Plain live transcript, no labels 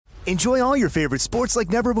Enjoy all your favorite sports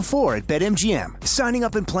like never before at BetMGM. Signing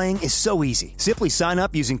up and playing is so easy. Simply sign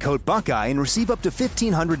up using code Buckeye and receive up to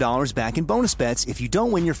 $1,500 back in bonus bets if you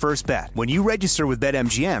don't win your first bet. When you register with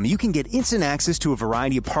BetMGM, you can get instant access to a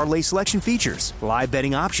variety of parlay selection features, live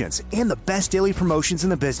betting options, and the best daily promotions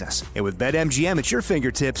in the business. And with BetMGM at your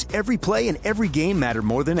fingertips, every play and every game matter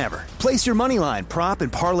more than ever. Place your moneyline, prop,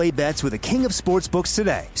 and parlay bets with the king of sportsbooks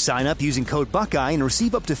today. Sign up using code Buckeye and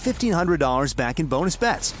receive up to $1,500 back in bonus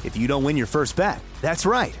bets if you don't win your first bet. That's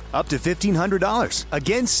right, up to $1,500.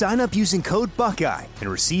 Again, sign up using code Buckeye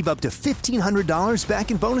and receive up to $1,500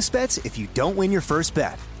 back in bonus bets if you don't win your first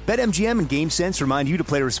bet. BetMGM and GameSense remind you to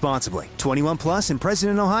play responsibly. 21 plus and present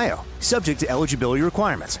in Ohio. Subject to eligibility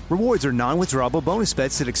requirements. Rewards are non-withdrawable bonus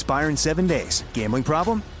bets that expire in 7 days. Gambling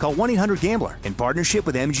problem? Call 1-800-GAMBLER in partnership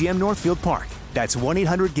with MGM Northfield Park. That's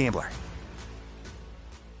 1-800-GAMBLER.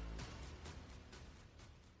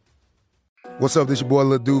 What's up, this your boy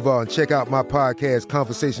Lil Duval, and check out my podcast,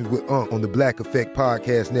 Conversations with Unc, on the Black Effect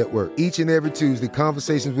Podcast Network. Each and every Tuesday,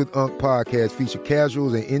 Conversations with Unc podcast feature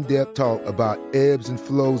casuals and in-depth talk about ebbs and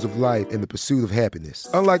flows of life and the pursuit of happiness.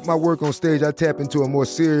 Unlike my work on stage, I tap into a more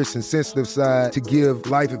serious and sensitive side to give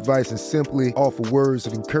life advice and simply offer words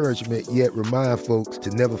of encouragement, yet remind folks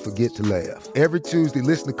to never forget to laugh. Every Tuesday,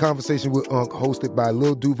 listen to Conversation with Unc, hosted by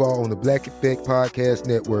Lil Duval on the Black Effect Podcast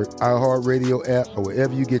Network, iHeartRadio app, or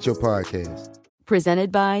wherever you get your podcasts.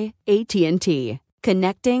 Presented by AT&T.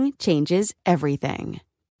 Connecting changes everything.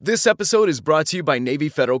 This episode is brought to you by Navy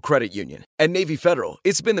Federal Credit Union. At Navy Federal,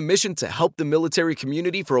 it's been the mission to help the military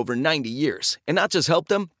community for over 90 years. And not just help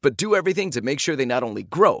them, but do everything to make sure they not only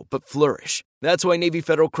grow, but flourish. That's why Navy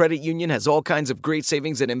Federal Credit Union has all kinds of great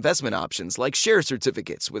savings and investment options like share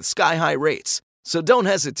certificates with sky-high rates. So don't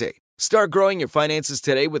hesitate. Start growing your finances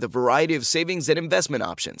today with a variety of savings and investment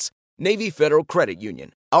options. Navy Federal Credit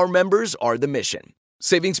Union. Our members are the mission.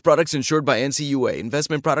 Savings products insured by NCUA.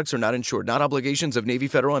 Investment products are not insured, not obligations of Navy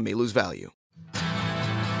Federal and may lose value.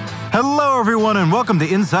 Hello, everyone, and welcome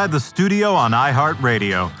to Inside the Studio on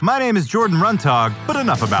iHeartRadio. My name is Jordan Runtagh, but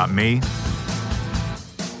enough about me.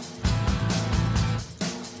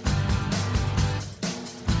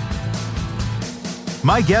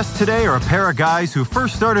 My guests today are a pair of guys who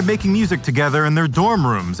first started making music together in their dorm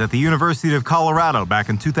rooms at the University of Colorado back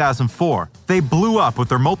in 2004. They blew up with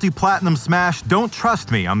their multi-platinum smash Don't Trust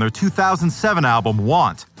Me on their 2007 album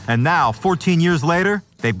Want. And now, 14 years later,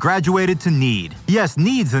 they've graduated to Need. Yes,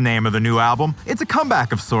 Need's the name of the new album. It's a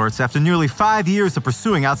comeback of sorts after nearly 5 years of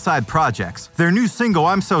pursuing outside projects. Their new single,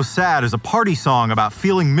 I'm So Sad, is a party song about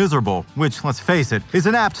feeling miserable, which, let's face it, is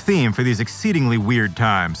an apt theme for these exceedingly weird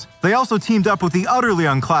times. They also teamed up with the utterly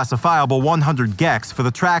unclassifiable 100 gecs for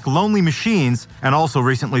the track Lonely Machines, and also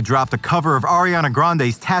recently dropped a cover of Ariana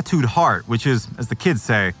Grande's Tattooed Heart, which is, as the kids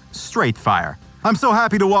say, straight fire. I'm so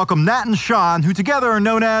happy to welcome Nat and Sean, who together are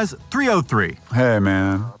known as 303. Hey,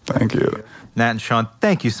 man. Thank you. Nat and Sean,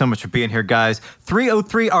 thank you so much for being here, guys.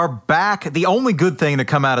 303 are back. The only good thing to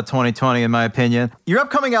come out of 2020, in my opinion. Your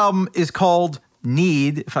upcoming album is called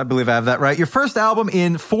Need, if I believe I have that right. Your first album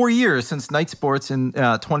in 4 years since Night Sports in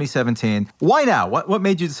 2017. Why now? What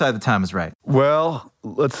made you decide the time is right? Well,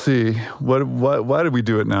 let's see. Why did we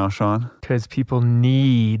do it now, Sean? Because people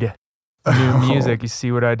need new music. You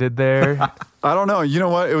see what I did there? I don't know. You know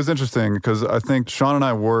what? It was interesting because I think Sean and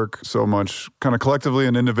I work so much kind of collectively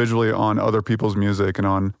and individually on other people's music and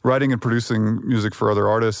on writing and producing music for other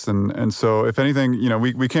artists. And so if anything, you know,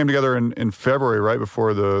 we came together in February, right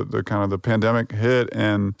before the kind of the pandemic hit,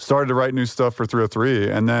 and started to write new stuff for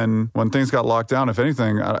 303. And then when things got locked down, if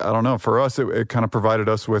anything, I don't know, for us, it kind of provided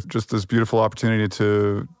us with just this beautiful opportunity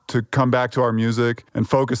to come back to our music and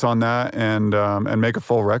focus on that and make a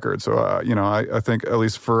full record. So, you know, I think at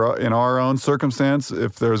least for in our own circumstance,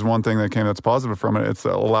 if there's one thing that came that's positive from it, it's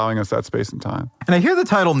allowing us that space and time. And I hear the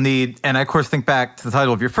title Need, and I, of course, think back to the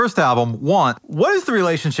title of your first album, Want. What is the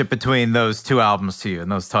relationship between those two albums to you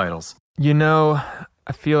and those titles? You know,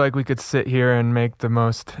 I feel like we could sit here and make the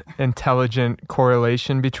most intelligent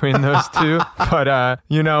correlation between those two. But,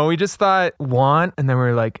 you know, we just thought Want, and then we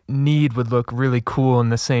were like, Need would look really cool in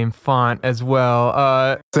the same font as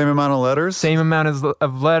well. Same amount of letters? Same amount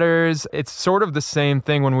of letters. It's sort of the same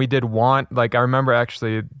thing when we did Want. Like, I remember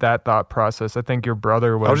actually that thought process. I think your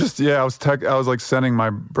brother was... I was like sending my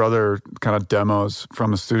brother kind of demos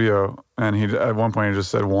from the studio, and at one point he just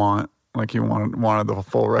said Want. Like he wanted the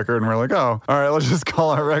full record, and we're like, oh, all right, let's just call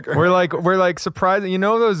our record. We're like surprised. You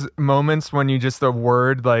know those moments when you just a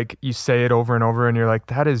word, like you say it over and over and you're like,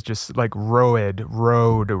 that is just like road.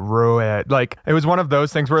 Like it was one of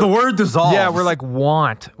those things where the word dissolves. Yeah, we're like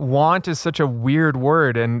want. Want is such a weird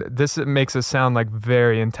word, and this makes us sound like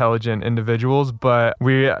very intelligent individuals, but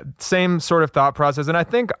same sort of thought process. And I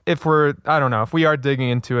think if we are digging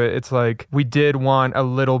into it, it's like we did want a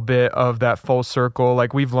little bit of that full circle.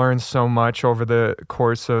 Like we've learned so much over the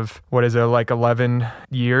course of, 11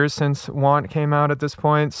 years since Want came out at this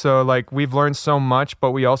point. So like we've learned so much,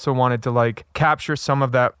 but we also wanted to like capture some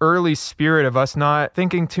of that early spirit of us not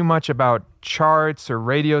thinking too much about charts or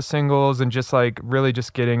radio singles and just like really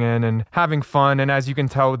just getting in and having fun. And as you can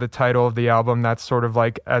tell with the title of the album, that's sort of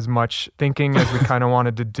like as much thinking as we kind of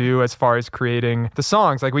wanted to do as far as creating the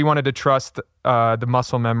songs. Like we wanted to trust the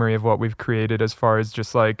muscle memory of what we've created as far as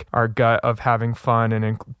just like our gut of having fun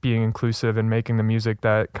and being inclusive and making the music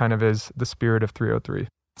that kind of is the spirit of 303.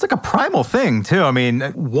 It's like a primal thing, too. I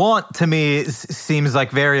mean, want to me seems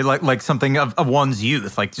like very like something of one's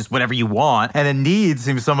youth, like just whatever you want. And then need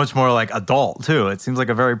seems so much more like adult, too. It seems like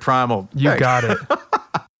a very primal thing. You got it.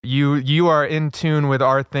 You are in tune with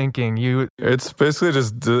our thinking. It's basically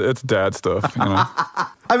just, it's dad stuff, you know?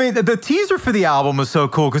 I mean, the teaser for the album was so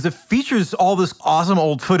cool because it features all this awesome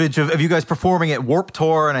old footage of you guys performing at Warped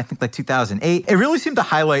Tour and I think like 2008. It really seemed to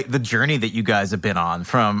highlight the journey that you guys have been on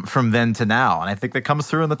from then to now. And I think that comes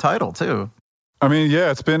through in the title, too. I mean, yeah,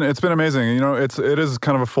 it's been amazing. You know, it is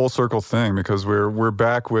kind of a full circle thing because we're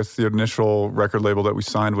back with the initial record label that we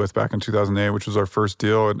signed with back in 2008, which was our first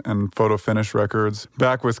deal, and Photo Finish Records.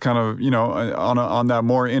 Back with kind of, you know, on that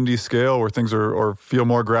more indie scale where things are feel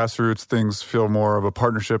more grassroots, things feel more of a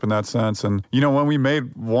partnership in that sense. And you know, when we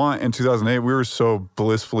made Want in 2008, we were so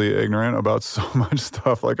blissfully ignorant about so much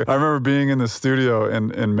stuff. Like I remember being in the studio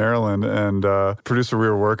in Maryland, and producer we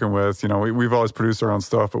were working with, you know, we've always produced our own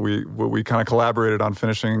stuff, but we kind of collaborated on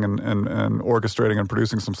finishing and orchestrating and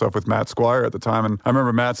producing some stuff with Matt Squire at the time. And I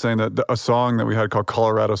remember Matt saying that a song that we had called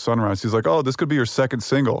Colorado Sunrise, he's like, oh, this could be your second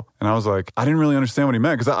single. And I was like, I didn't really understand what he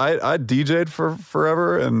meant because I DJ'd for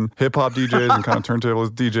forever and hip-hop DJs and kind of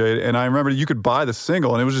turntables DJ'd. And I remember you could buy the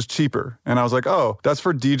single and it was just cheaper. And I was like, oh, that's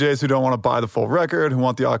for DJs who don't want to buy the full record, who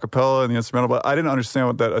want the acapella and the instrumental. But I didn't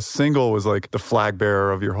understand that a single was like the flag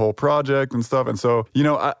bearer of your whole project and stuff. And so, you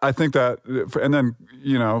know, I think that, and then,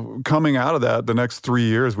 you know, coming out of that, the next 3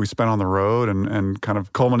 years we spent on the road and kind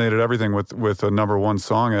of culminated everything with a number one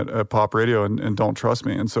song at Pop Radio and Don't Trust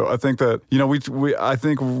Me. And so I think that, you know, I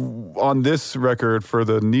think on this record for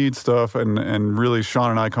the Need stuff and really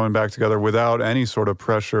Sean and I coming back together without any sort of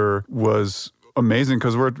pressure was amazing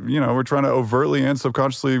because we're trying to overtly and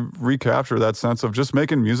subconsciously recapture that sense of just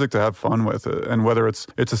making music to have fun with it. And whether it's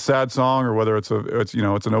a sad song or whether it's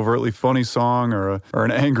an overtly funny song or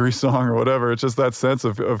an angry song or whatever, it's just that sense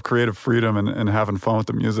of creative freedom and having fun with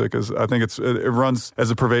the music I think it runs as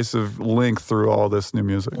a pervasive link through all this new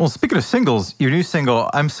music. Well, speaking of singles, your new single,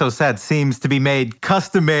 I'm So Sad, seems to be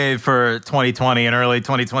custom made for 2020 and early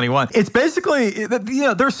 2021. It's basically, you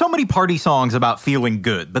know, there's so many party songs about feeling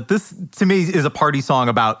good, but this to me is a party song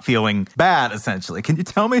about feeling bad, essentially. Can you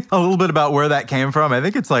tell me a little bit about where that came from? I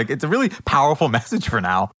think it's a really powerful message for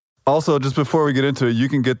now. Also, just before we get into it, you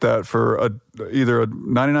can get that for either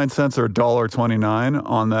 99 cents or $1.29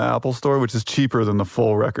 on the Apple Store, which is cheaper than the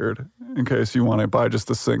full record, in case you want to buy just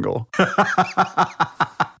the single.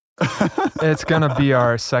 It's gonna be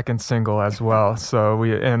our second single as well. So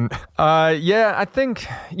I think,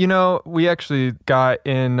 you know, we actually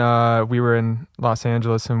we were in Los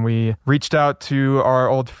Angeles and we reached out to our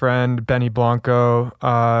old friend Benny Blanco,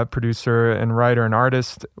 producer and writer and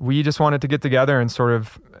artist. We just wanted to get together and sort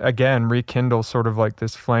of again rekindle sort of like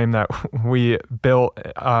this flame that we built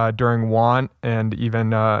during Want and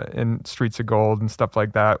even in Streets of Gold and stuff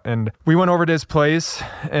like that. And we went over to his place,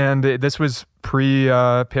 and this was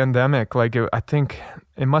pre-pandemic. I think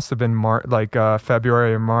it must have been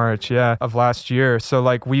February or March, of last year.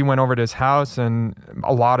 So we went over to his house, and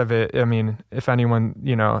a lot of it, I mean, if anyone,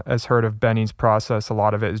 you know, has heard of Benny's process, a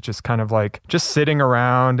lot of it is just kind of just sitting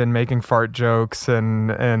around and making fart jokes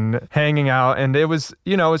and hanging out. And it was,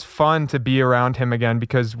 you know, it was fun to be around him again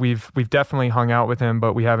because we've definitely hung out with him,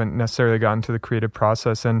 but we haven't necessarily gotten to the creative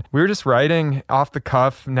process. And we were just writing off the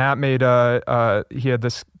cuff. Nat made he had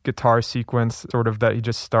this guitar sequence sort of that he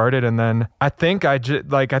just started, and then I think I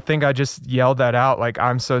just yelled that out, like,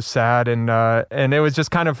 I'm so sad, and it was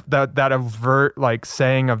just kind of that overt like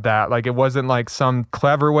saying of that, like it wasn't like some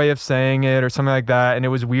clever way of saying it or something like that, and it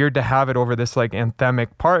was weird to have it over this like anthemic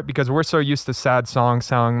part because we're so used to sad songs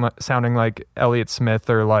sounding like Elliott Smith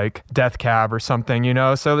or like Death Cab or something, you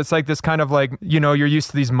know? So it's like this kind of like, you know, you're used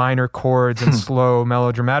to these minor chords and slow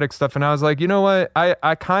melodramatic stuff, and I was like, you know what,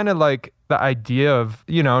 I kind of like the idea of,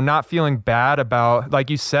 you know, not feeling bad about, like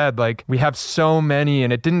you said, like we have so many,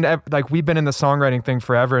 and it didn't like, we've been in the songwriting thing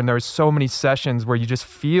forever, and there's so many sessions where you just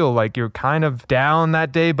feel like you're kind of down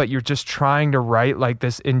that day, but you're just trying to write like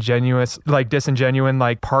this disingenuous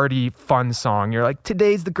like party fun song. You're like,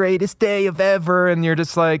 today's the greatest day of ever, and you're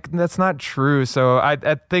just like, that's not true. So I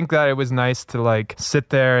think that it was nice to like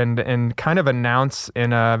sit there and kind of announce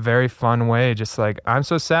in a very fun way, just like, I'm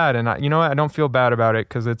so sad, and you know what, I don't feel bad about it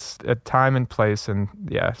because it's a time and place, and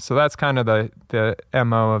yeah, so that's kind of the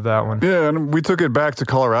MO of that one. Yeah, and we took it back to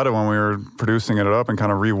Colorado when we were producing it up and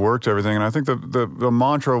kind of reworked everything, and I think the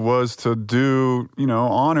mantra was to do, you know,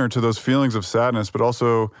 honor to those feelings of sadness, but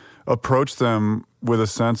also approach them with a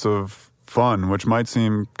sense of fun, which might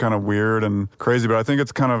seem kind of weird and crazy, but I think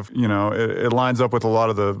it's kind of, you know, it lines up with a lot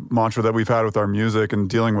of the mantra that we've had with our music and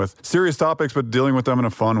dealing with serious topics, but dealing with them in a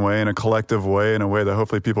fun way, in a collective way, in a way that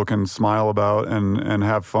hopefully people can smile about and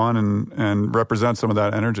have fun and represent some of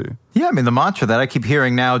that energy. Yeah, I mean, the mantra that I keep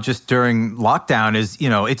hearing now just during lockdown is, you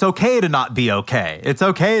know, it's okay to not be okay. It's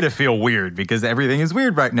okay to feel weird because everything is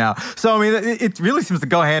weird right now. So, I mean, it really seems to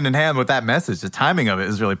go hand in hand with that message. The timing of it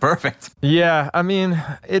is really perfect. Yeah, I mean,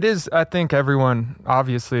 it is, I think everyone,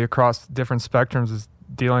 obviously, across different spectrums is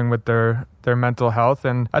dealing with their mental health.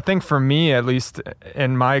 And I think for me, at least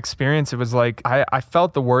in my experience, it was like I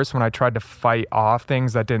felt the worst when I tried to fight off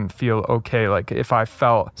things that didn't feel okay. Like if I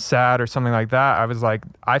felt sad or something like that, I was like,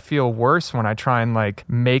 I feel worse when I try and like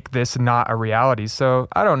make this not a reality. So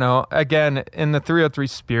I don't know. Again, in the 303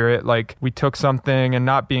 spirit, like we took something and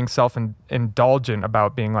not being self-indulgent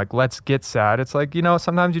about being like, let's get sad. It's like, you know,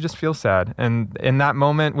 sometimes you just feel sad. And in that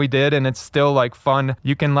moment we did, and it's still like fun.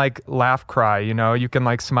 You can like laugh, cry, you know, you can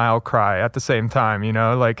like smile, cry at the same time, you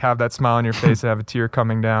know, like have that smile on your face and have a tear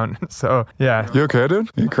coming down. So yeah. You okay, dude?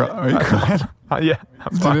 Are you crying? Yeah.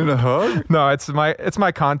 Do you need a hug? No, it's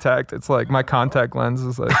my contact. It's like my contact lens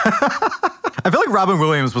is like. I feel like Robin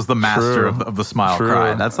Williams was the master of the smile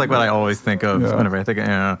cry. That's like what I always think of whenever I think of,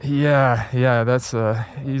 you know. Yeah, that's Patch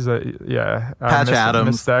Adams. I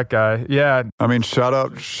miss that guy. Yeah. I mean, shout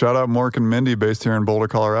out Mork and Mindy based here in Boulder,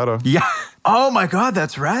 Colorado. Yeah. Oh my God,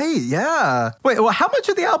 that's right. Yeah. Wait, well, how much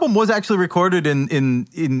of the album was actually recorded in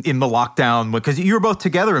the lockdown? Because you were both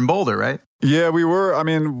together in Boulder, right? Yeah, we were. I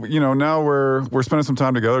mean, you know, now we're spending some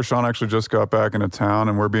time together. Sean actually just got back into town,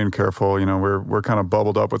 and we're being careful. You know, we're kind of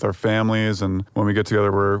bubbled up with our families, and when we get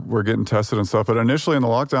together, we're getting tested and stuff. But initially in the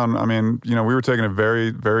lockdown, I mean, you know, we were taking it very,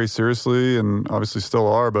 very seriously, and obviously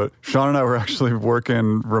still are. But Sean and I were actually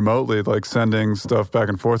working remotely, like sending stuff back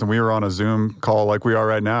and forth, and we were on a Zoom call like we are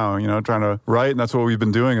right now. You know, trying to write, and that's what we've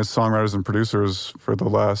been doing as songwriters and producers for the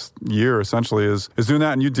last year. Essentially, is doing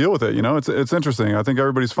that, and you deal with it. You know, it's interesting. I think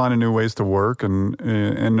everybody's finding new ways to work, and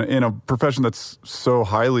in a profession that's so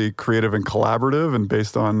highly creative and collaborative and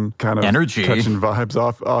based on kind of energy, catching vibes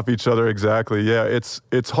off each other. Exactly. Yeah,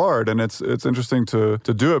 it's hard, and it's interesting to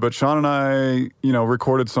do it. But Sean and I, you know,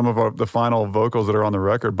 recorded some of the final vocals that are on the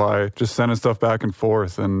record by just sending stuff back and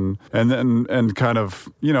forth, and kind of,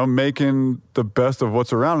 you know, making the best of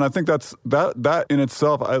what's around. And I think that in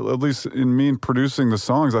itself, at least in me producing the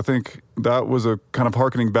songs, I think that was a kind of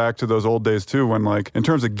harkening back to those old days too, when like in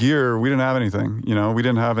terms of gear, we didn't have anything. You know, we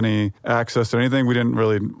didn't have any access to anything. We didn't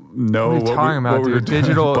really know what we were doing.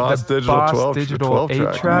 Digital, Boss Digital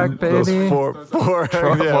 8-track, baby.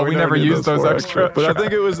 Well, we never used those extra. But I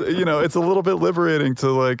think it was, you know, it's a little bit liberating to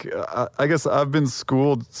like, I guess I've been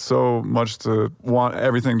schooled so much to want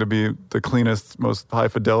everything to be the cleanest, most high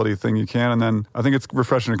fidelity thing you can. And then I think it's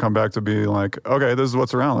refreshing to come back to be like, okay, this is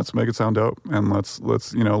what's around. Let's make it sound dope. And let's,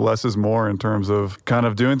 you know, less is more in terms of kind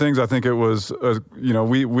of doing things. I think it was, you know,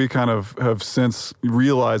 we kind of have since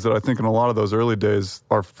realized that I think in a lot of those early days,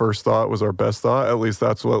 our first thought was our best thought. At least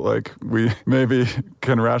that's what like we maybe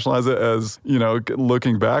can rationalize it as, you know,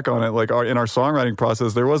 looking back on it, like in our songwriting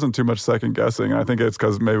process, there wasn't too much second guessing. I think it's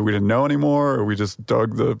because maybe we didn't know anymore, or we just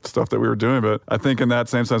dug the stuff that we were doing. But I think in that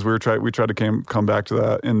same sense, we tried to come back to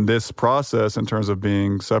that in this process in terms of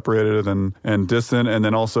being separated and distant. And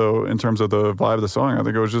then also in terms of the vibe of the song, I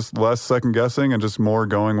think it was just less second guessing and just more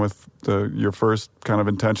going with your first kind of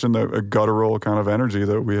intention, a guttural kind of energy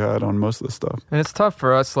that we had on most of this stuff. And it's tough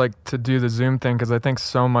for us like to do the Zoom thing because I think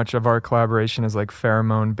so much of our collaboration is like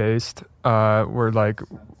pheromone based. We're like,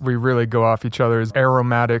 we really go off each other's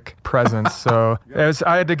aromatic presence. So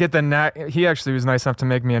I had to get the gnat. He actually was nice enough to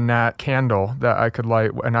make me a gnat candle that I could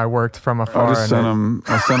light, and I worked from afar. I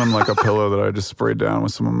sent him like a pillow that I just sprayed down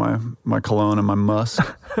with some of my cologne and my musk.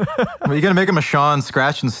 Well, you got to make him a Sean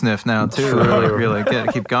scratch and sniff now too. Really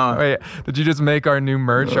keep going. Wait, did you just make our new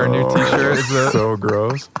merch, our new T-shirt? So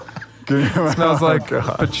gross. It smells like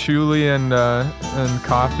patchouli and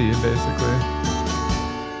coffee, basically.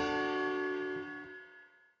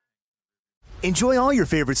 Enjoy all your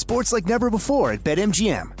favorite sports like never before at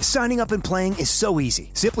BetMGM. Signing up and playing is so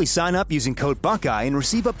easy. Simply sign up using code Buckeye and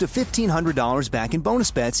receive up to $1,500 back in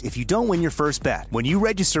bonus bets if you don't win your first bet. When you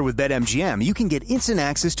register with BetMGM, you can get instant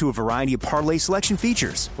access to a variety of parlay selection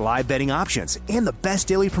features, live betting options, and the best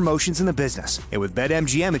daily promotions in the business. And with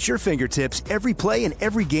BetMGM at your fingertips, every play and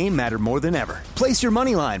every game matter more than ever. Place your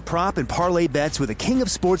moneyline, prop, and parlay bets with the king of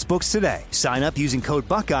sportsbooks today. Sign up using code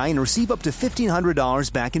Buckeye and receive up to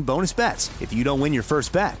 $1,500 back in bonus bets if you don't win your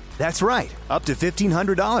first bet. That's right, up to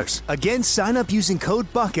 $1,500. Again, sign up using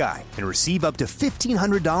code Buckeye and receive up to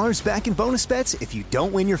 $1,500 back in bonus bets if you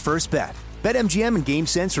don't win your first bet. BetMGM and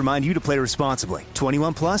GameSense remind you to play responsibly.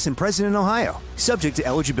 21 plus and present in Ohio. Subject to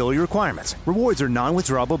eligibility requirements. Rewards are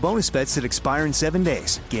non-withdrawable bonus bets that expire in 7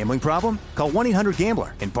 days. Gambling problem? Call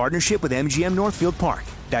 1-800-GAMBLER in partnership with MGM Northfield Park.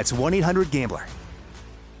 That's 1-800-GAMBLER.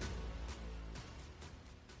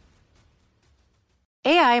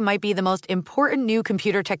 AI might be the most important new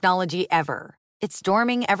computer technology ever. It's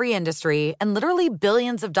storming every industry, and literally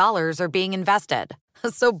billions of dollars are being invested.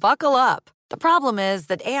 So buckle up. The problem is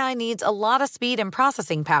that AI needs a lot of speed and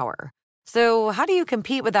processing power. So how do you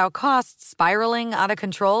compete without costs spiraling out of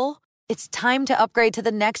control? It's time to upgrade to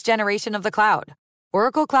the next generation of the cloud.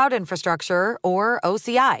 Oracle Cloud Infrastructure, or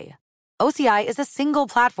OCI. OCI is a single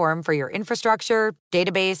platform for your infrastructure,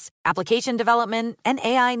 database, application development, and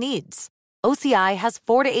AI needs. OCI has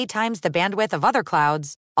 4 to 8 times the bandwidth of other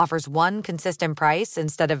clouds, offers one consistent price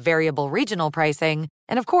instead of variable regional pricing,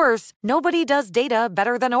 and of course, nobody does data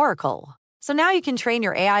better than Oracle. So now you can train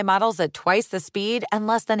your AI models at twice the speed and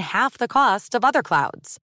less than half the cost of other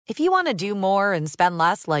clouds. If you want to do more and spend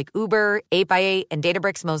less like Uber, 8x8, and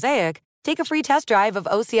Databricks Mosaic, take a free test drive of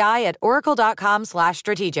OCI at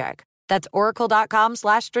oracle.com/strategic. That's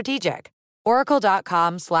oracle.com/strategic.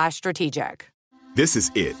 Oracle.com/strategic. This is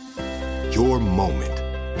it. Your moment.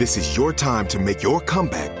 This is your time to make your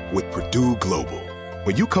comeback with Purdue Global.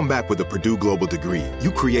 When you come back with a Purdue Global degree,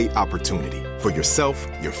 you create opportunity for yourself,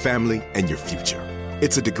 your family, and your future.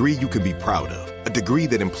 It's a degree you can be proud of, a degree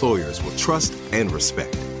that employers will trust and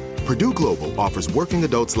respect. Purdue Global offers working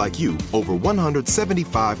adults like you over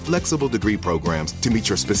 175 flexible degree programs to meet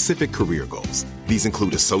your specific career goals. These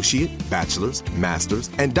include associate, bachelor's, master's,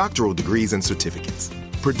 and doctoral degrees and certificates.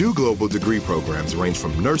 Purdue Global degree programs range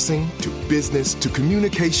from nursing to business to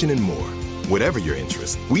communication and more. Whatever your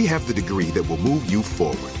interest, we have the degree that will move you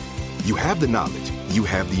forward. You have the knowledge, you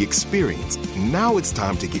have the experience. Now it's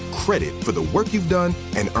time to get credit for the work you've done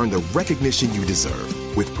and earn the recognition you deserve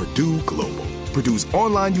with Purdue Global, Purdue's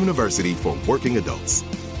online university for working adults.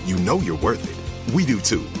 You know you're worth it. We do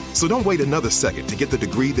too. So don't wait another second to get the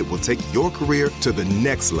degree that will take your career to the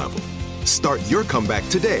next level. Start your comeback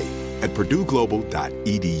today at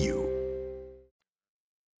purdueglobal.edu.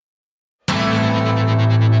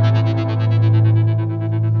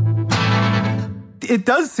 It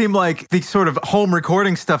does seem like the sort of home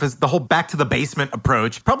recording stuff is the whole back to the basement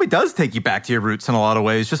approach probably does take you back to your roots in a lot of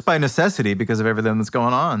ways, just by necessity because of everything that's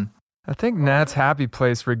going on. I think Nat's happy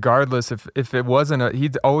place, regardless if it wasn't he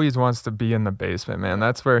always wants to be in the basement, man.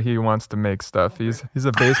 That's where he wants to make stuff. He's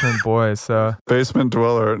a basement boy, so. Basement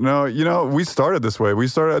dweller. No, we started this way. We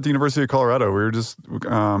started at the University of Colorado. We were just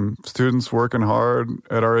students working hard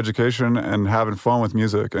at our education and having fun with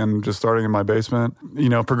music and just starting in my basement.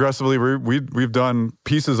 Progressively, we've done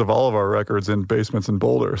pieces of all of our records in basements in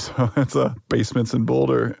Boulder. So it's a basements in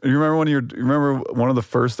Boulder. You remember one of the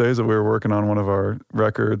first days that we were working on one of our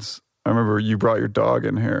records? I remember you brought your dog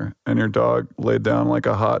in here, and your dog laid down like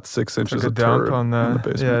a hot 6 inches of turd on the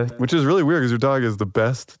basement, yeah. Which is really weird because your dog is the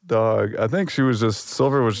best dog. I think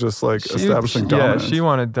Silver was just like establishing dominance. Yeah, she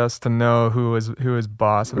wanted us to know who was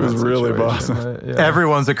boss. Who was really boss. Yeah.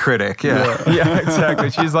 Everyone's a critic. Yeah, yeah, exactly.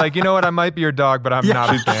 She's like, you know what? I might be your dog, but I'm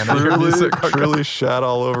not a fan of your music. Truly shat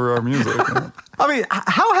all over our music. I mean,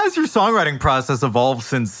 how has your songwriting process evolved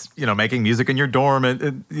since, making music in your dorm at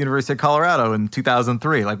the University of Colorado in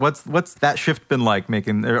 2003? Like, what's that shift been like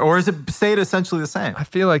making, or has it stayed essentially the same? I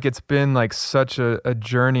feel like it's been like such a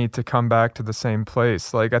journey to come back to the same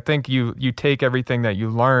place. Like, I think you take everything that you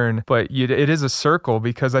learn, but it is a circle,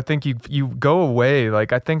 because I think you go away.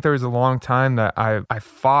 Like, I think there was a long time that I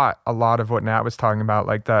fought a lot of what Nat was talking about,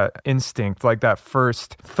 like that instinct, like that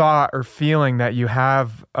first thought or feeling that you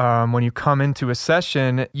have when you come into a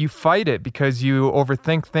session. You fight it because you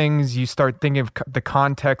overthink things. You start thinking of the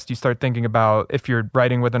context. You start thinking about, if you're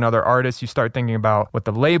writing with another artist, you start thinking about what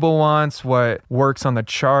the label wants, what works on the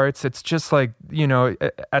charts. It's just like,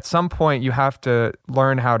 at some point you have to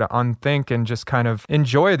learn how to unthink and just kind of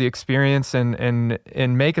enjoy the experience and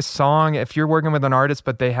make a song. If you're working with an artist,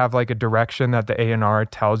 but they have like a direction that the A&R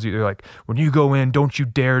tells you, they're like, when you go in, don't you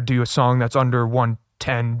dare do a song that's under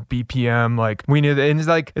 110 BPM. Like, we knew that. And it's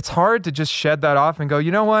like, it's hard to just shed that off and go,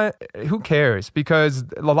 you know what? Who cares? Because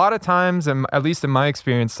a lot of times, and at least in my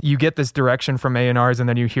experience, you get this direction from A&Rs and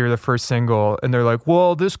then you hear the first single and they're like,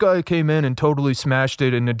 well, this guy came in and totally smashed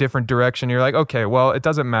it in a different direction. You're like, okay, well, it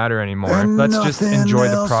doesn't matter anymore. And let's just enjoy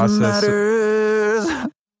the process.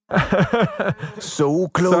 So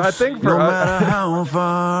close, so I think no matter how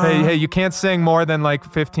far. Hey, you can't sing more than like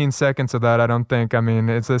 15 seconds of that, I don't think. I mean,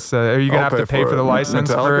 it's this. Are you gonna have to pay for the license?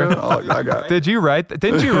 I got it. Didn't you write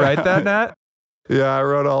that, Nat? Yeah, I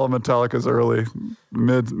wrote all of Metallica's early,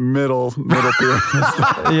 middle theories.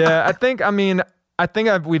 Yeah, I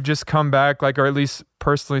think we've just come back, like, or at least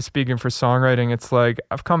personally speaking for songwriting, it's like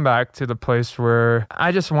I've come back to the place where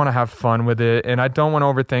I just want to have fun with it and I don't want to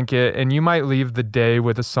overthink it. And you might leave the day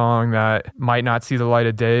with a song that might not see the light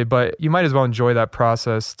of day, but you might as well enjoy that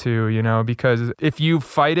process too, because if you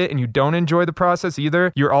fight it and you don't enjoy the process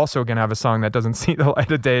either, you're also going to have a song that doesn't see the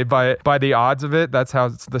light of day by the odds of it. That's how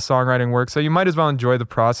the songwriting works. So you might as well enjoy the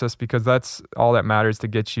process, because that's all that matters to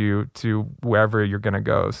get you to wherever you're going to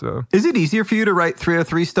go. So is it easier for you to write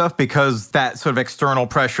 303 stuff because that sort of external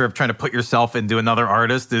pressure of trying to put yourself into another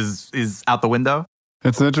artist is out the window?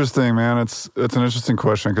 It's interesting, man. It's an interesting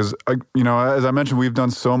question because, as I mentioned, we've done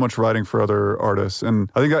so much writing for other artists. And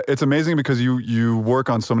I think it's amazing because you work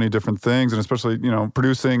on so many different things, and especially,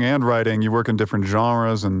 producing and writing, you work in different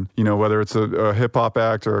genres. And, whether it's a hip-hop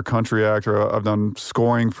act or a country act, or I've done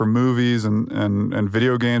scoring for movies and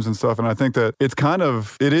video games and stuff. And I think that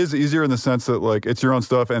it is easier in the sense that, like, it's your own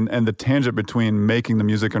stuff, and the tangent between making the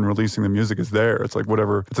music and releasing the music is there. It's like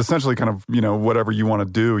whatever, it's essentially kind of, whatever you want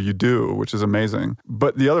to do, you do, which is amazing.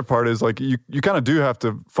 But the other part is, like, you kind of do have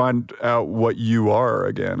to find out what you are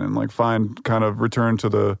again, and like return to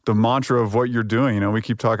the mantra of what you're doing. We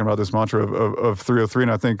keep talking about this mantra of 303,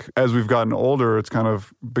 and I think as we've gotten older, it's kind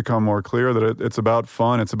of become more clear that it's about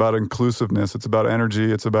fun, it's about inclusiveness, it's about energy,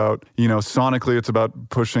 it's about, sonically, it's about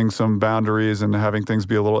pushing some boundaries and having things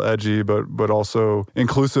be a little edgy, but also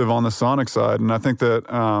inclusive on the sonic side. And I think that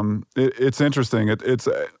it's interesting. It's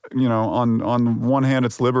on one hand,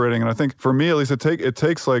 it's liberating, and I think for me at least, it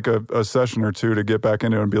takes like a session or two to get back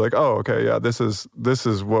into it and be like, oh, okay, yeah, this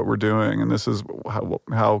is what we're doing, and this is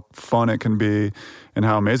how fun it can be and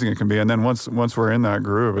how amazing it can be. And then once we're in that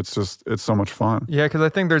groove, it's so much fun. Yeah, because I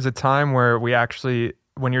think there's a time where we actually,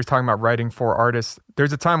 when you're talking about writing for artists,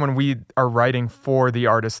 there's a time when we are writing for the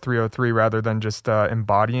artist 303 rather than just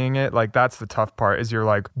embodying it. Like, that's the tough part, is you're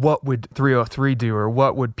like, what would 303 do, or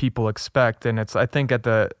what would people expect? And it's, I think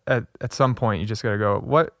at some point you just got to go,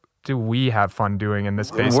 what do we have fun doing in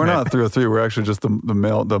this basement? We're not 303. We're actually just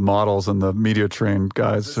the models and the media trained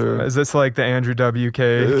guys. Is this like the Andrew WK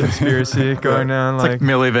conspiracy going on? It's like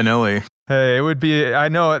Milli Vanilli. Hey, it would be, I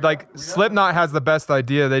know, like, Slipknot has the best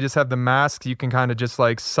idea. They just have the masks. You can kind of just,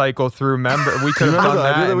 like, cycle through We could have done the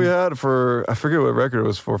that. idea that we had for, I forget what record it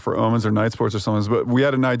was for Omens or Night Sports or something, but we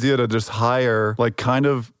had an idea to just hire, like, kind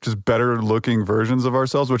of just better looking versions of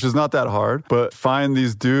ourselves, which is not that hard, but find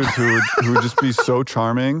these dudes who would just be so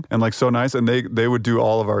charming and, like, so nice, and they would do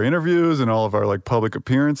all of our interviews and all of our, like, public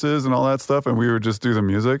appearances and all that stuff, and we would just do the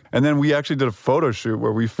music. And then we actually did a photo shoot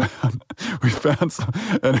where we found some,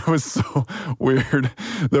 and it was so weird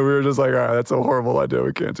that we were just like, all right, that's a horrible idea,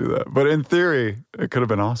 we can't do that. But in theory, it could have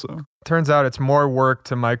been awesome. Turns out it's more work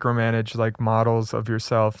to micromanage, like, models of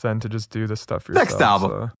yourself than to just do the stuff yourself. Next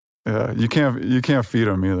album. So. Yeah, you can't feed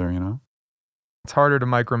them either, It's harder to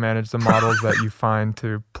micromanage the models that you find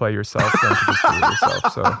to play yourself than to just do it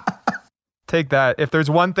yourself. So take that. If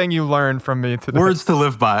there's one thing you learned from me today. Words to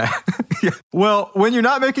live by. Yeah. Well, when you're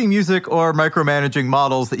not making music or micromanaging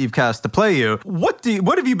models that you've cast to play you, what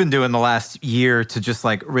have you been doing the last year to just,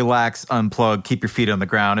 like, relax, unplug, keep your feet on the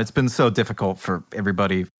ground? It's been so difficult for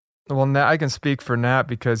everybody Well, I can speak for Nat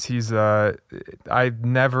because he's I've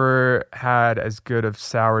never had as good of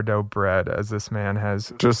sourdough bread as this man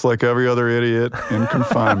has. Just like every other idiot in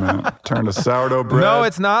confinement, turned to sourdough bread. No,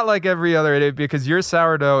 it's not like every other idiot because your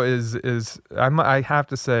sourdough is I have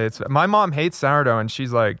to say my mom hates sourdough and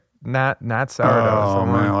she's like Nat sourdough. Oh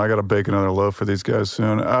man, I got to bake another loaf for these guys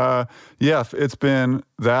soon. Yeah, it's been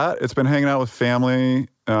that. It's been hanging out with family,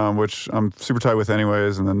 which I'm super tight with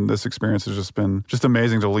anyways. And then this experience has just been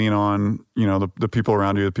amazing to lean on, you know, the people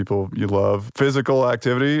around you, the people you love. Physical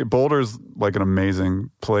activity. Boulder's like an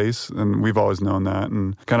amazing place. And we've always known that.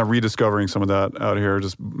 And kind of rediscovering some of that out here,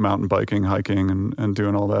 just mountain biking, hiking, and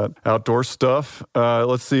doing all that outdoor stuff.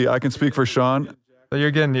 Let's see. I can speak for Sean. You're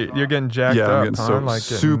getting jacked up. I'm getting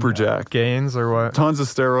super jacked. Gains or what? Tons of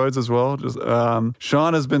steroids as well. Just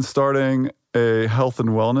Sean has been starting a health and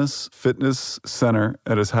wellness fitness center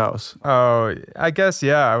at his house. Oh, I guess,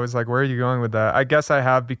 yeah. I was like, where are you going with that? I guess I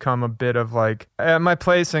have become a bit of like, at my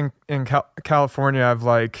place in California,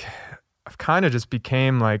 I've kind of just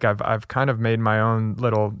became like, I've kind of made my own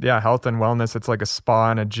little, health and wellness. It's like a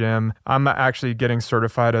spa and a gym. I'm actually getting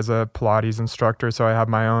certified as a Pilates instructor, so I have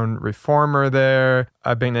my own reformer there.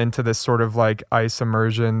 I've been into this sort of like ice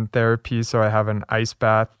immersion therapy, so I have an ice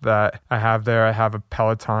bath that I have there. I have a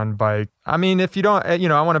Peloton bike. I mean, if you don't,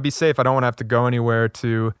 I want to be safe. I don't want to have to go anywhere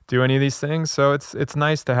to do any of these things. So it's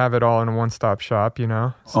nice to have it all in a one-stop shop,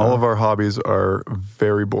 So. All of our hobbies are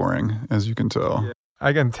very boring, as you can tell. Yeah.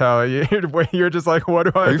 I can tell. You're just like,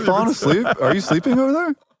 what do I do? Are you falling asleep? Are you sleeping over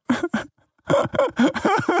there?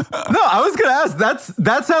 No, I was going to ask.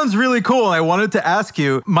 That sounds really cool. I wanted to ask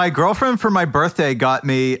you, my girlfriend for my birthday got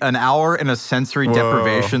me an hour in a sensory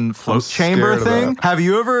deprivation float chamber thing. Have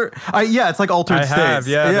you ever? Yeah, it's like altered states. Have,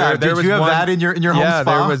 yeah. Did you have that in your home spa?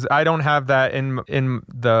 There was. I don't have that in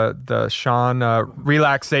the Sean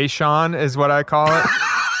relaxation is what I call it.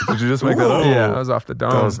 Did you just make that up? Yeah, that was off the dome.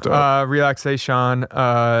 That was dope. Relaxation,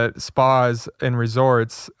 spas and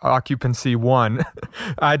resorts, occupancy 1.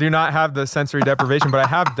 I do not have the sensory deprivation, but I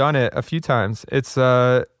have done it a few times. It's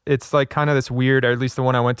like kind of this weird, or at least the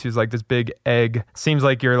one I went to is like this big egg. Seems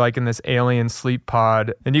like you're like in this alien sleep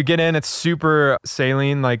pod. And you get in, it's super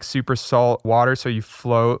saline, like super salt water. So you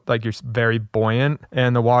float, like you're very buoyant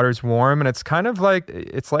and the water's warm. And it's kind of like,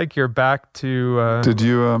 it's like you're back to... Did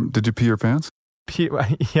you pee your pants?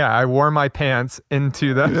 Yeah, I wore my pants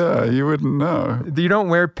into the... Yeah, you wouldn't know. You don't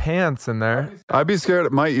wear pants in there. I'd be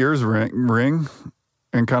scared my ears ring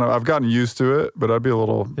and kind of, I've gotten used to it, but I'd be a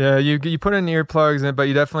little... Yeah, you put in earplugs in, but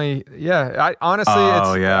you definitely... Yeah, I honestly,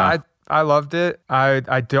 I loved it.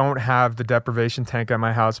 I don't have the deprivation tank at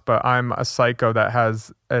my house, but I'm a psycho that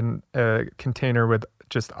has a container with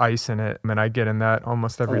just ice in it, and I get in that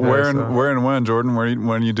almost every day. Where and when, Jordan?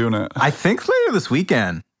 When are you doing it? I think later this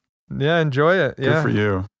weekend. Yeah, enjoy it. Yeah. Good for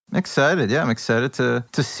you. I'm excited. Yeah, I'm excited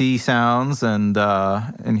to see sounds and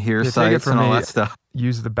hear sights and all that stuff.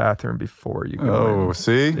 Use the bathroom before you go in. Oh,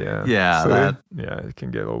 see? Yeah. Yeah. Yeah, it can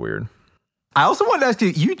get a little weird. I also wanted to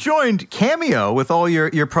ask you joined Cameo with all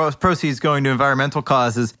your proceeds going to environmental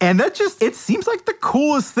causes. And that it seems like the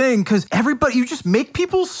coolest thing because you just make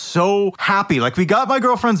people so happy. Like we got my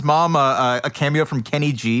girlfriend's mom a Cameo from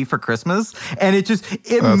Kenny G for Christmas. And it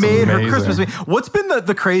made her Christmas. What's been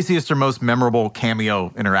the craziest or most memorable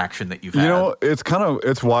Cameo interaction that you've had?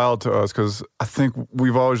 It's wild to us because I think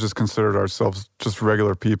we've always just considered ourselves just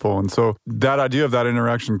regular people. And so that idea of that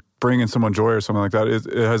interaction bringing someone joy or something like that, it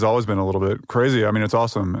has always been a little bit crazy. I mean, it's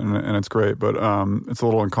awesome and it's great, but it's a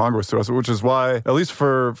little incongruous to us, which is why, at least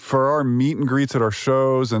for our meet and greets at our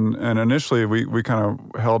shows, and initially we kind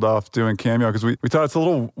of held off doing Cameo because we thought it's a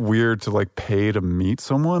little weird to like pay to meet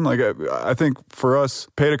someone. Like I think for us,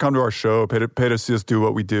 pay to come to our show, pay to see us do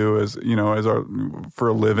what we do for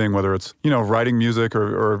a living, whether it's writing music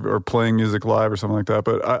or playing music live or something like that.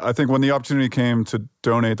 But I think when the opportunity came to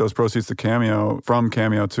donate those proceeds to Cameo, from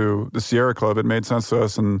Cameo to the Sierra Club, it made sense to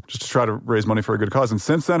us, and just to try to raise money for a good cause. And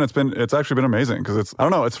since then, it's actually been amazing because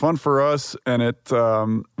it's fun for us, and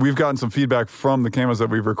we've gotten some feedback from the Cameos that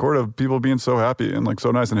we've recorded of people being so happy and like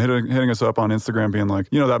so nice and hitting us up on Instagram, being like,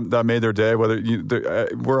 that made their day.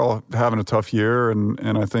 We're all having a tough year,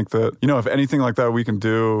 and I think that if anything like that we can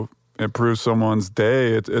do improve someone's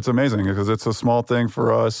day, it's amazing because it's a small thing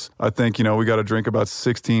for us. I think, we got to drink about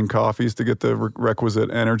 16 coffees to get the requisite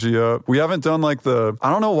energy up. We haven't done I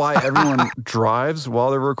don't know why everyone drives while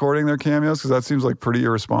they're recording their Cameos because that seems like pretty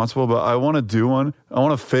irresponsible, but I want to do one. I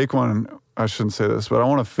want to fake one. I shouldn't say this, but I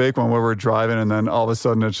want to fake one where we're driving and then all of a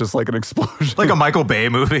sudden it's just like an explosion. Like a Michael Bay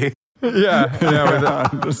movie. Yeah.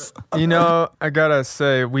 I gotta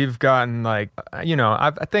say, we've gotten I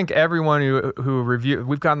think everyone who reviewed,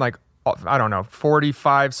 we've gotten I don't know,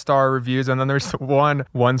 45-star reviews, and then there's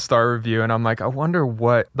one-star review, and I'm like, I wonder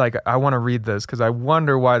what, like, I want to read this because I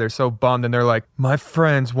wonder why they're so bummed. And they're like, my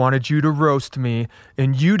friends wanted you to roast me,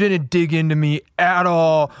 and you didn't dig into me at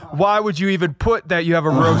all. Why would you even put that you have a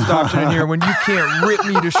roast option in here when you can't rip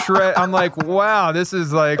me to shred? I'm like, wow, this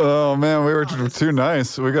is like, oh man, we were too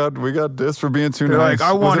nice. We got dissed for being too nice. Like,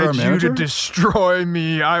 I wanted you to destroy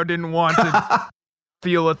me. I didn't want to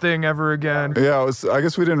feel a thing ever again. Yeah, I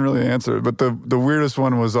guess we didn't really answer it, but the weirdest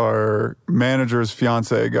one was our manager's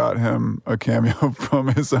fiance got him a cameo from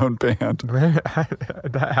his own band.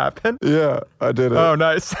 That happened? Yeah, I did it. Oh,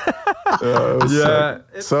 nice. Yeah.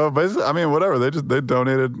 So basically, I mean, whatever. They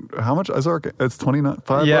donated how much? It's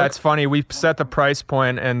 $29. Yeah, it's funny. We set the price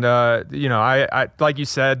point, and I like you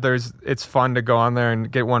said, it's fun to go on there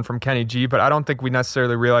and get one from Kenny G, but I don't think we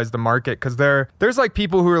necessarily realize the market because there's like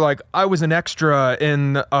people who are like, I was an extra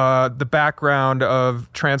in the background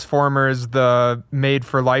of Transformers, the made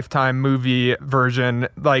for Lifetime movie version,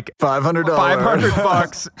 like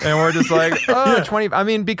 $500, and we're just like, oh, 20. I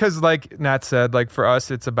mean, because like Nat said, like for us,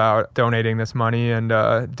 it's about donating this money and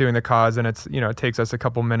doing the cause, and it's it takes us a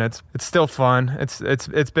couple minutes. It's still fun.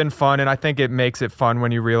 It's been fun, and I think it makes it fun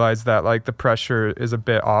when you realize that like the pressure is a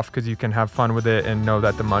bit off because you can have fun with it and know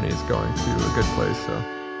that the money is going to a good place. So.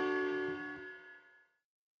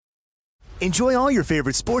 Enjoy all your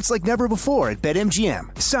favorite sports like never before at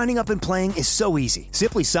BetMGM. Signing up and playing is so easy.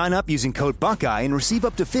 Simply sign up using code Buckeye and receive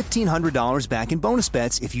up to $1,500 back in bonus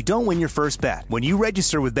bets if you don't win your first bet. When you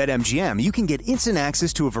register with BetMGM, you can get instant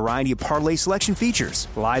access to a variety of parlay selection features,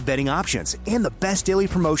 live betting options, and the best daily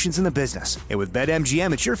promotions in the business. And with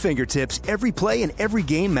BetMGM at your fingertips, every play and every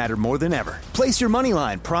game matter more than ever. Place your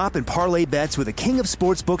moneyline, prop, and parlay bets with the king of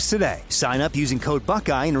sportsbooks today. Sign up using code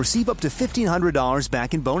Buckeye and receive up to $1,500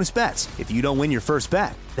 back in bonus bets if you don't win your first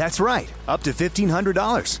bet. That's right, up to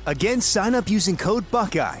 $1,500. Again, sign up using code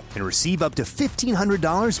Buckeye and receive up to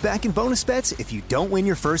 $1,500 back in bonus bets if you don't win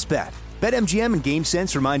your first bet. BetMGM and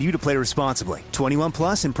GameSense remind you to play responsibly. 21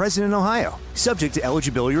 plus and present in Ohio. Subject to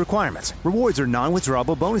eligibility requirements. Rewards are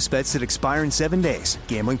non-withdrawable bonus bets that expire in 7 days.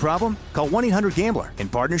 Gambling problem? Call 1-800-GAMBLER in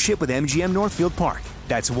partnership with MGM Northfield Park.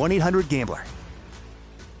 That's 1-800-GAMBLER.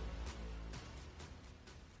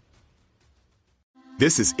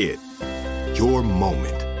 This is it. Your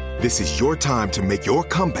moment. This is your time to make your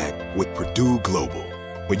comeback with Purdue Global.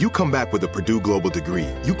 When you come back with a Purdue Global degree,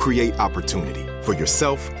 you create opportunity for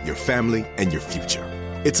yourself, your family, and your future.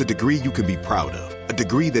 It's a degree you can be proud of, a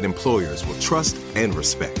degree that employers will trust and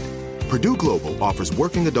respect. Purdue Global offers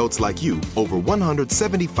working adults like you over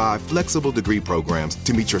 175 flexible degree programs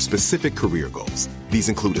to meet your specific career goals. These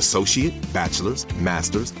include associate, bachelor's,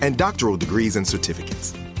 master's, and doctoral degrees and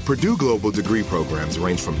certificates. Purdue Global degree programs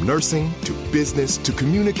range from nursing to business to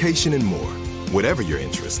communication and more. Whatever your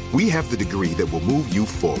interest, we have the degree that will move you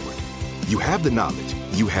forward. You have the knowledge,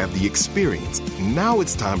 you have the experience. Now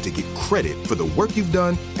it's time to get credit for the work you've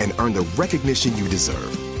done and earn the recognition you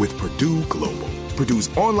deserve with Purdue Global, Purdue's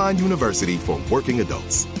online university for working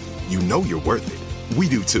adults. You know you're worth it. We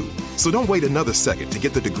do too. So don't wait another second to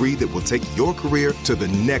get the degree that will take your career to the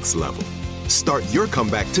next level. Start your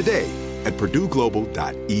comeback today at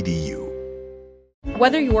purdueglobal.edu.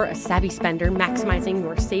 Whether you're a savvy spender maximizing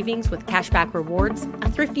your savings with cashback rewards,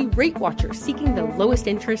 a thrifty rate watcher seeking the lowest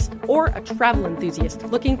interest, or a travel enthusiast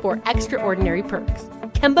looking for extraordinary perks,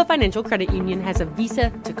 Kemba Financial Credit Union has a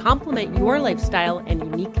visa to complement your lifestyle and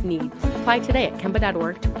unique needs. Apply today at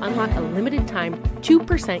Kemba.org to unlock a limited time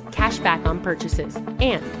 2% cash back on purchases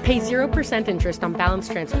and pay 0% interest on balance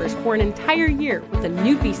transfers for an entire year with a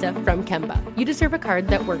new visa from Kemba. You deserve a card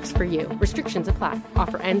that works for you. Restrictions apply.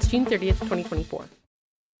 Offer ends June 30th, 2024.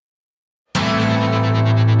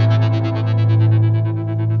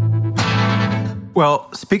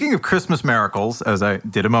 Well, speaking of Christmas miracles, as I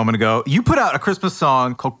did a moment ago, you put out a Christmas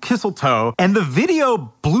song called Kisseltoe, and the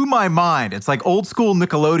video blew my mind. It's like old school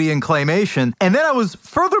Nickelodeon claymation. And then I was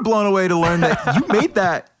further blown away to learn that you made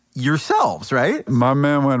that yourselves, right? My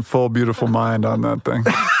man went full Beautiful Mind on that thing.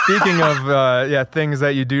 Speaking of things that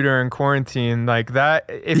you do during quarantine, like that,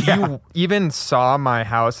 if you even saw my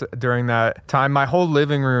house during that time, my whole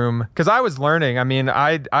living room, because I was learning. I mean,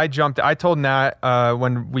 I told Nat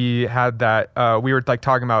when we had that, we were like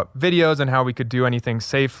talking about videos and how we could do anything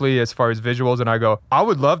safely as far as visuals, and I go, I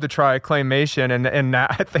would love to try claymation, and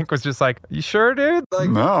Nat, I think, was just like, you sure, dude? Like,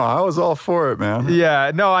 no, I was all for it, man.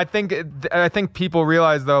 Yeah, no, I think people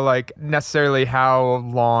realize though, like necessarily how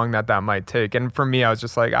long that might take, and for me, I was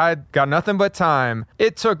just like, I got nothing but time.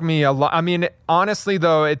 It took me a lot. I mean, honestly,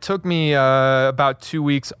 though, it took me about 2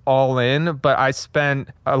 weeks all in, but I spent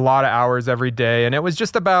a lot of hours every day. And it was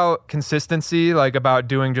just about consistency, like about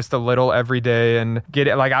doing just a little every day and get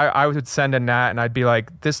it. Like I would send a Nat and I'd be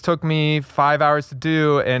like, this took me 5 hours to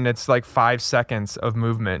do. And it's like 5 seconds of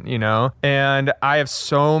movement, you know? And I have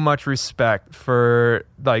so much respect for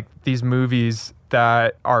like these movies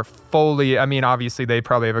that are fully, I mean, obviously they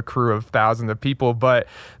probably have a crew of thousands of people, but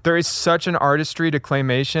there is such an artistry to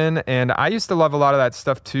claymation. And I used to love a lot of that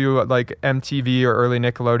stuff too, like MTV or early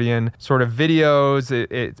Nickelodeon sort of videos.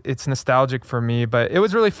 It's nostalgic for me, but it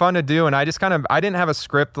was really fun to do. And I just I didn't have a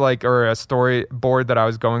script like, or a storyboard that I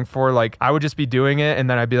was going for. Like I would just be doing it and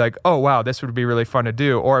then I'd be like, oh wow, this would be really fun to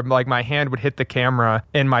do. Or like my hand would hit the camera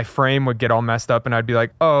and my frame would get all messed up and I'd be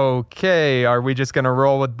like, okay, are we just going to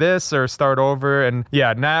roll with this or start over? And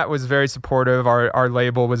yeah, Nat was very supportive. Our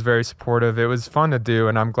label was very supportive. It was fun to do,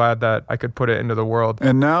 and I'm glad that I could put it into the world.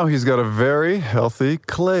 And now he's got a very healthy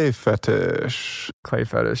clay fetish. Clay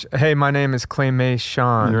fetish. Hey, my name is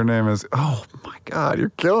Claymation. Your name is, oh my God, you're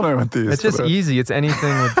killing it with these. It's just easy. It's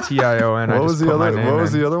anything with T-I-O-N. What was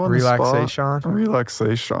the other one? Relaxation.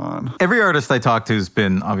 Relaxation. Every artist I talk to has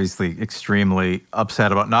been obviously extremely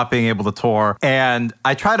upset about not being able to tour. And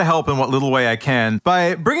I try to help in what little way I can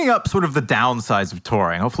by bringing up sort of the downsides of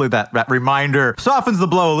touring. Hopefully that reminder softens the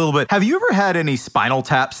blow a little bit. Have you ever had any Spinal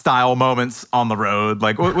Tap style moments on the road?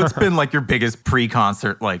 Like what's been like your biggest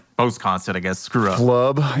pre-concert, like post-concert, I guess, screw up?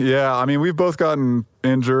 Flub. Yeah, I mean, we've both gotten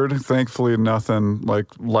injured. Thankfully, nothing like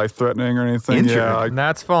life-threatening or anything. Injured? Yeah,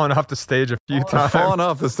 Nat's fallen off the stage a few times. I've fallen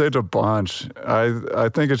off the stage a bunch. I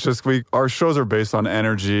think it's just our shows are based on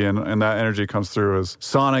energy, and that energy comes through as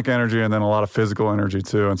sonic energy and then a lot of physical energy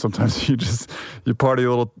too. And sometimes you party a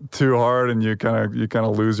little too hard and you kind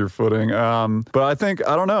of lose your footing. But I think,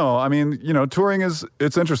 I don't know. I mean, you know, touring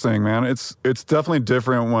it's interesting, man. It's definitely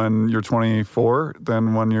different when you're 24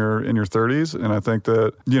 than when you're in your 30s. And I think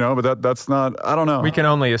that, you know, but that's not, I don't know. We can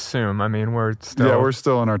only assume. I mean, we're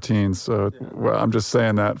still in our teens. So well, I'm just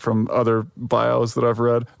saying that from other bios that I've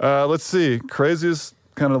read. Let's see. Craziest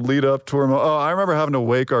kind of lead up tour. I remember having to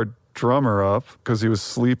wake our drummer up because he was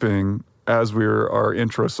sleeping as our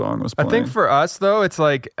intro song was playing. I think for us, though, it's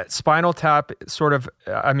like Spinal Tap sort of,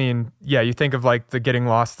 I mean, yeah, you think of like the getting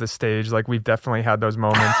lost the stage. Like we've definitely had those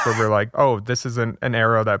moments where we're like, oh, this is an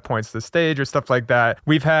arrow that points to the stage or stuff like that.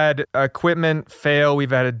 We've had equipment fail.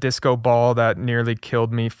 We've had a disco ball that nearly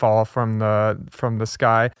killed me fall from the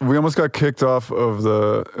sky. We almost got kicked off of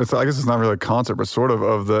I guess it's not really a concert, but sort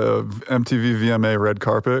of the MTV VMA red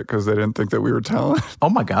carpet because they didn't think that we were talent. Oh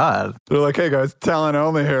my God. They're like, hey guys, talent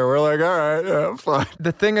only here. We're like, all right, yeah, fine.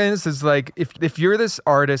 The thing is like if you're this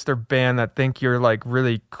artist or band that think you're like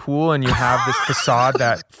really cool and you have this facade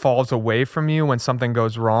that falls away from you when something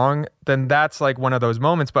goes wrong, then that's like one of those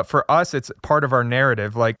moments. But for us, it's part of our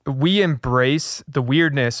narrative. Like we embrace the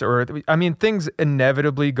weirdness, or I mean, things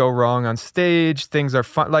inevitably go wrong on stage. Things are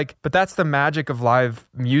fun, like, but that's the magic of live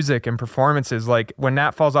music and performances. Like when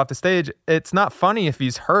Nat falls off the stage, it's not funny if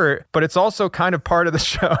he's hurt, but it's also kind of part of the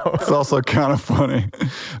show. It's also kind of funny.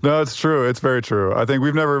 No, it's true. It's very true. I think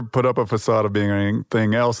we've never put up a facade of being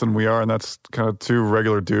anything else than we are, and that's kind of two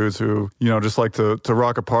regular dudes who, you know, just like to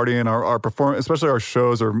rock a party. And our performance, especially our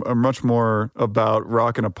shows, are much more about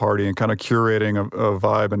rocking a party and kind of curating a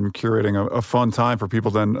vibe and curating a fun time for people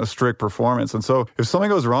than a strict performance. And so if something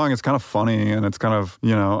goes wrong, it's kind of funny, and it's kind of,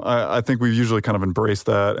 you know, I think we've usually kind of embraced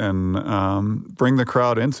that and bring the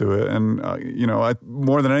crowd into it. And, you know,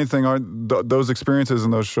 more than anything, those experiences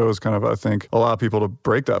and those shows kind of, I think, allow people to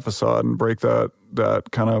break that facade and break that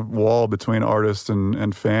kind of wall between artist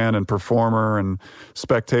and fan and performer and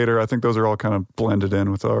spectator. I think those are all kind of blended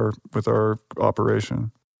in with our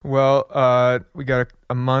operation. Well, we got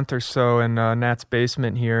a month or so in Nat's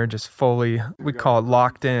basement here, just fully, we call it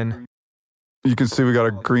locked in. You can see we got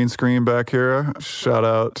a green screen back here. Shout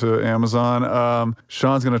out to Amazon.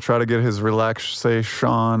 Sean's going to try to get his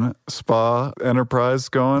Relaxation Spa enterprise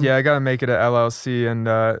going. Yeah, I got to make it an LLC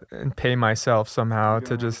and pay myself somehow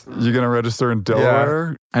to just... You're going to register in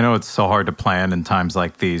Delaware? Yeah. I know it's so hard to plan in times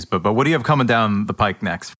like these, but what do you have coming down the pike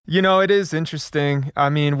next? You know, it is interesting. I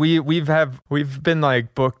mean, we've been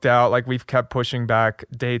like booked out, like we've kept pushing back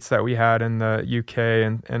dates that we had in the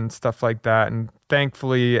UK and stuff like that, and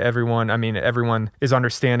thankfully everyone is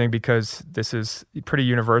understanding because this is pretty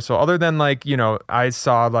universal. Other than like, you know, I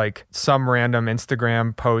saw like some random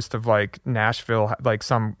Instagram post of like Nashville, like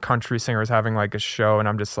some country singers having like a show, and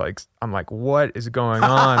I'm like, what is going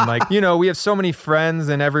on? Like, you know, we have so many friends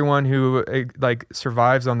and everyone who like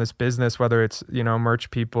survives on this business, whether it's, you know,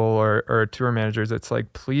 merch people or tour managers. It's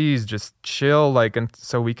like, please just chill, like, and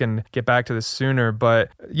so we can get back to this sooner. But,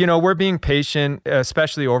 you know, we're being patient,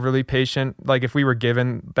 especially overly patient. Like if we were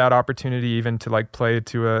given that opportunity even to like play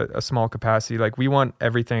to a small capacity, like we want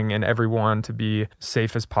everything and everyone to be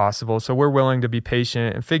safe as possible. So we're willing to be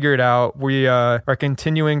patient and figure it out. We are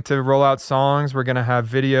continuing to roll out songs. We're going to have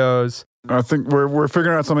videos. I think we're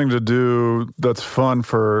figuring out something to do that's fun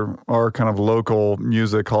for our kind of local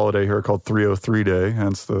music holiday here called 303 Day,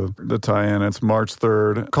 hence the tie-in. It's March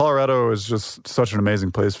 3rd. Colorado is just such an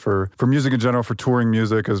amazing place for music in general, for touring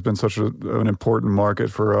music, has been such an important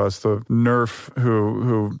market for us. The Nerf,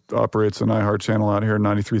 who operates an iHeart channel out here,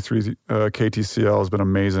 93.3 KTCL, has been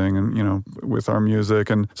amazing, and you know, with our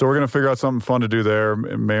music. And so we're going to figure out something fun to do there.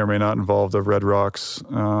 It may or may not involve the Red Rocks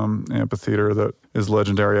amphitheater that is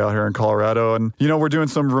legendary out here in Colorado. And, you know, we're doing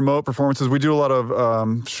some remote performances. We do a lot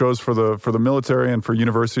of shows for the military and for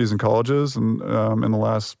universities and colleges and in the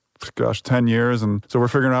last 10 years. And so we're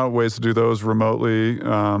figuring out ways to do those remotely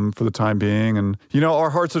for the time being. And, you know, our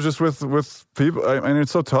hearts are just with people. I mean,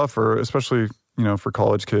 it's so tough especially, you know, for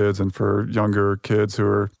college kids and for younger kids who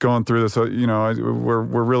are going through this. You know, we're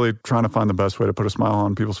really trying to find the best way to put a smile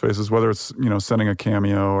on people's faces, whether it's, you know, sending a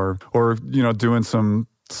cameo or you know, doing some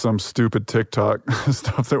stupid TikTok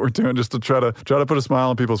stuff that we're doing just to try to put a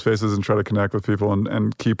smile on people's faces and try to connect with people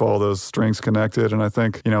and keep all those strings connected. And I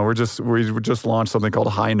think, you know, we just launched something called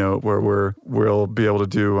High Note, where we'll be able to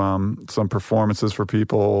do some performances for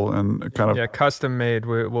people and kind of custom made.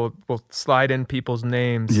 We'll slide in people's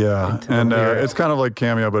names. Yeah, and it's kind of like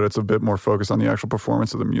Cameo, but it's a bit more focused on the actual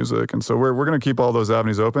performance of the music. And so we're going to keep all those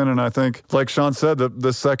avenues open. And I think, like Sean said,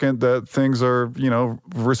 the second that things are, you know,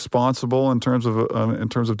 responsible in terms of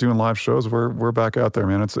doing live shows, we're back out there,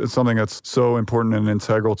 man. It's something that's so important and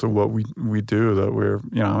integral to what we do that we're,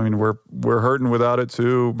 you know, I mean, we're hurting without it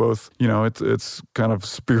too. Both, you know, it's kind of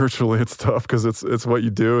spiritually, it's tough because it's what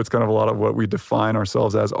you do. It's kind of a lot of what we define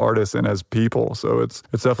ourselves as artists and as people. So it's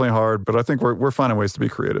definitely hard, but I think we're finding ways to be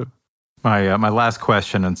creative. My last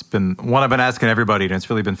question, and it's been one I've been asking everybody, and it's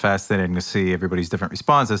really been fascinating to see everybody's different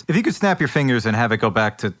responses. If you could snap your fingers and have it go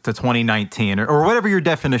back to 2019 or whatever your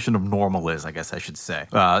definition of normal is, I guess I should say.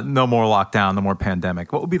 No more lockdown, no more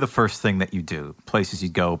pandemic. What would be the first thing that you do? Places you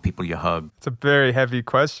go, people you hug? It's a very heavy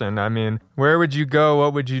question. I mean, where would you go?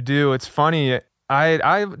 What would you do? It's funny.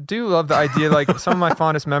 I do love the idea, like some of my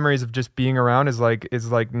fondest memories of just being around is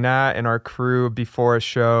like Nat and our crew before a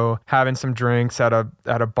show, having some drinks at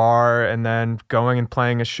a bar and then going and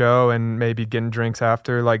playing a show and maybe getting drinks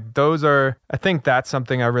after. Like I think that's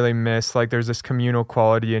something I really miss. Like there's this communal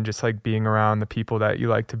quality in just like being around the people that you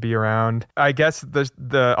like to be around. I guess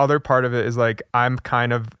the other part of it is like I'm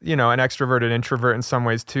kind of, you know, an extroverted introvert in some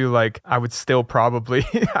ways too. Like I would still probably,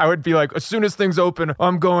 I would be like, as soon as things open,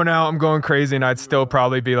 I'm going out, I'm going crazy, and I'd still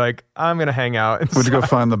probably be like, I'm gonna hang out. Would you go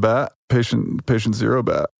find the bat? Patient zero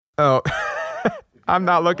bat. Oh, I'm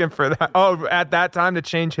not looking for that. Oh, at that time to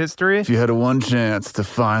change history? If you had one chance to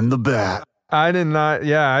find the bat. I did not.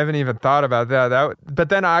 Yeah, I haven't even thought about that. But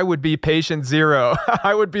then I would be patient zero.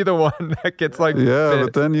 I would be the one that gets like. Yeah,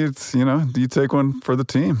 bit. But then you take one for the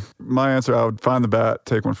team. My answer: I would find the bat,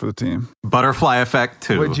 take one for the team. Butterfly effect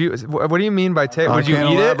too. What do you mean by take? Would you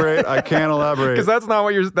eat it? I can't elaborate because that's not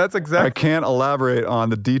what you're. That's exactly. I can't elaborate on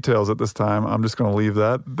the details at this time. I'm just going to leave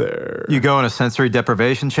that there. You go in a sensory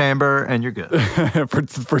deprivation chamber and you're good for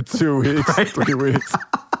 2 weeks, right? 3 weeks.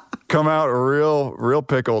 Come out real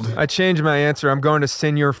pickled. I changed my answer. I'm going to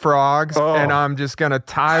Senior Frogs, and I'm just going to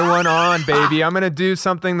tie one on, baby. I'm going to do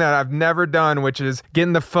something that I've never done, which is get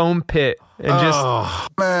in the foam pit and just...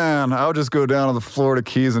 man, I'll just go down to the Florida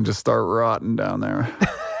Keys and just start rotting down there.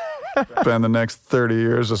 Spend the next 30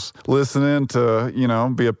 years just listening to, you know,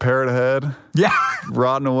 be a parrot head. Yeah.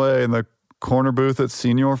 Rotting away in the corner booth at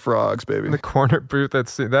Senior Frogs, baby. The corner booth,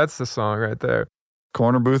 that's the song right there.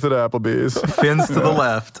 Corner booth at Applebee's. Fins to the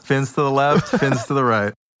left, fins to the left, fins to the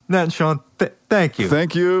right. Nat and Sean, thank you.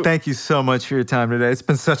 Thank you. Thank you so much for your time today. It's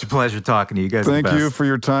been such a pleasure talking to you guys. Thank you for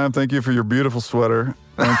your time. Thank you for your beautiful sweater.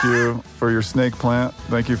 Thank you for your snake plant.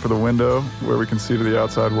 Thank you for the window where we can see to the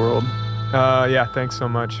outside world. Yeah, thanks so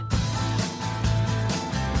much.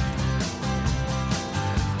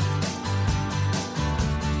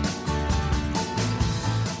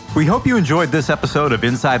 We hope you enjoyed this episode of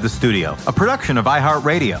Inside the Studio, a production of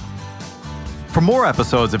iHeartRadio. For more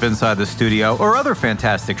episodes of Inside the Studio or other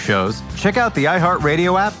fantastic shows, check out the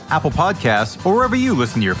iHeartRadio app, Apple Podcasts, or wherever you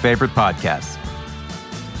listen to your favorite podcasts.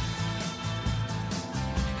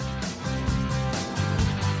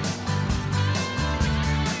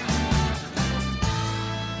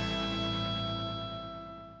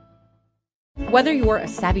 Whether you're a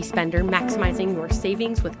savvy spender maximizing your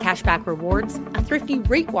savings with cashback rewards, a thrifty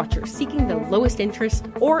rate watcher seeking the lowest interest,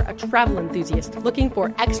 or a travel enthusiast looking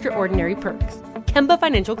for extraordinary perks, Kemba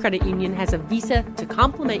Financial Credit Union has a visa to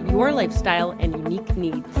complement your lifestyle and unique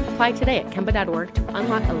needs. Apply today at Kemba.org to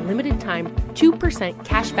unlock a limited-time 2%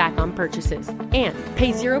 cash back on purchases and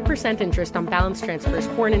pay 0% interest on balance transfers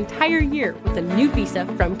for an entire year with a new visa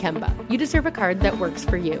from Kemba. You deserve a card that works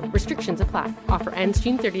for you. Restrictions apply. Offer ends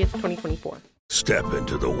June 30th, 2024. Step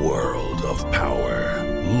into the world of power,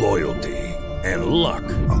 loyalty, and luck.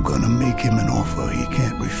 I'm gonna make him an offer he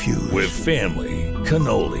can't refuse. With family,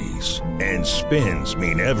 cannolis, and spins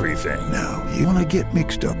mean everything. Now, you wanna get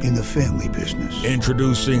mixed up in the family business.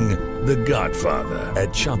 Introducing The Godfather at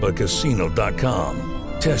ChumbaCasino.com.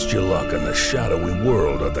 Test your luck in the shadowy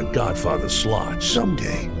world of The Godfather slot.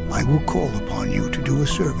 Someday, I will call upon you to do a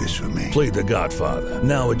service for me. Play The Godfather,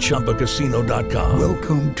 now at ChumbaCasino.com.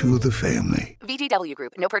 Welcome to the family. VGW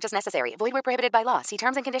Group. No purchase necessary. Void where prohibited by law. See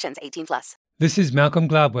terms and conditions. 18+. This is Malcolm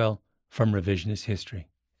Gladwell from Revisionist History.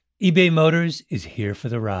 eBay Motors is here for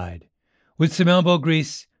the ride. With some elbow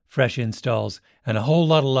grease, fresh installs, and a whole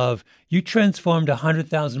lot of love, you transformed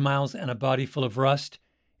 100,000 miles and a body full of rust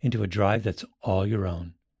into a drive that's all your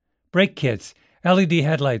own. Brake kits, LED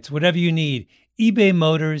headlights, whatever you need, eBay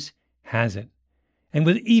Motors has it. And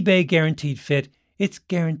with eBay Guaranteed Fit, it's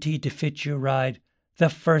guaranteed to fit your ride the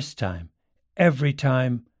first time, every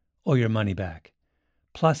time, or your money back.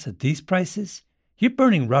 Plus, at these prices, you're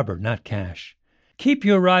burning rubber, not cash. Keep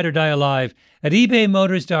your ride or die alive at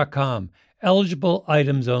ebaymotors.com. Eligible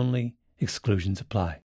items only. Exclusions apply.